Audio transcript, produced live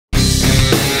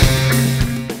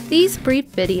These brief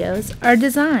videos are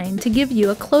designed to give you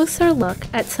a closer look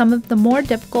at some of the more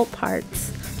difficult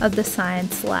parts of the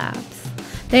science labs.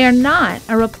 They are not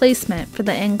a replacement for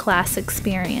the in-class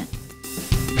experience.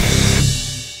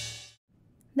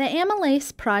 The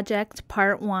Amylase Project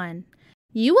Part 1.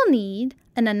 You will need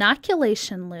an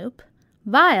inoculation loop,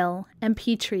 vial, and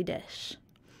petri dish.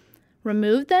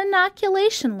 Remove the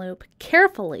inoculation loop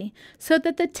carefully so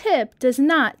that the tip does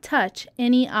not touch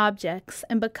any objects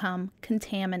and become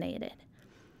contaminated.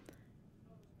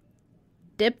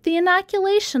 Dip the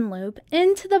inoculation loop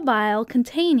into the vial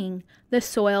containing the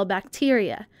soil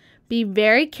bacteria. Be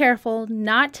very careful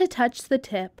not to touch the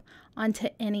tip onto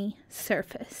any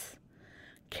surface.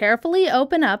 Carefully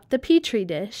open up the petri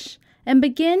dish and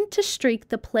begin to streak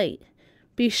the plate.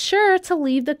 Be sure to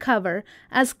leave the cover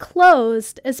as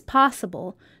closed as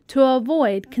possible to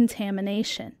avoid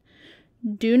contamination.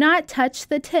 Do not touch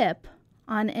the tip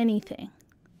on anything.